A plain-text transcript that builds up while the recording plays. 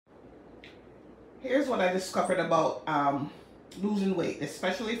Here's what I discovered about losing weight,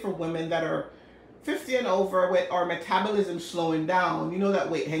 especially for women that are 50 and over with our metabolism slowing down. You know that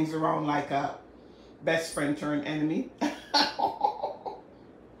weight hangs around like a best friend turned enemy.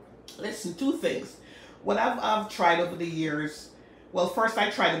 Listen, two things. What I've tried over the years, well, first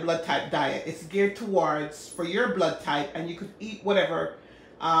I tried the blood type diet. It's geared towards for your blood type, and you could eat whatever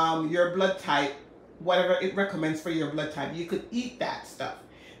your blood type, whatever it recommends for your blood type. You could eat that stuff.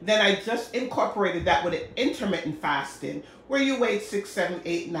 Then I just incorporated that with an intermittent fasting, where you wait 6, 7,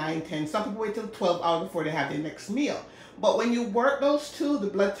 8, 9, 10. Some people wait till 12 hours before they have their next meal. But when you work those two, the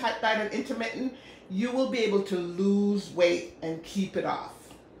blood type diet and intermittent, you will be able to lose weight and keep it off.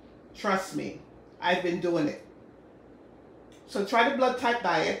 Trust me, I've been doing it. So try the blood type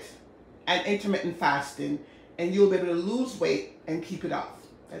diet and intermittent fasting, and you'll be able to lose weight and keep it off.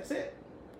 That's it.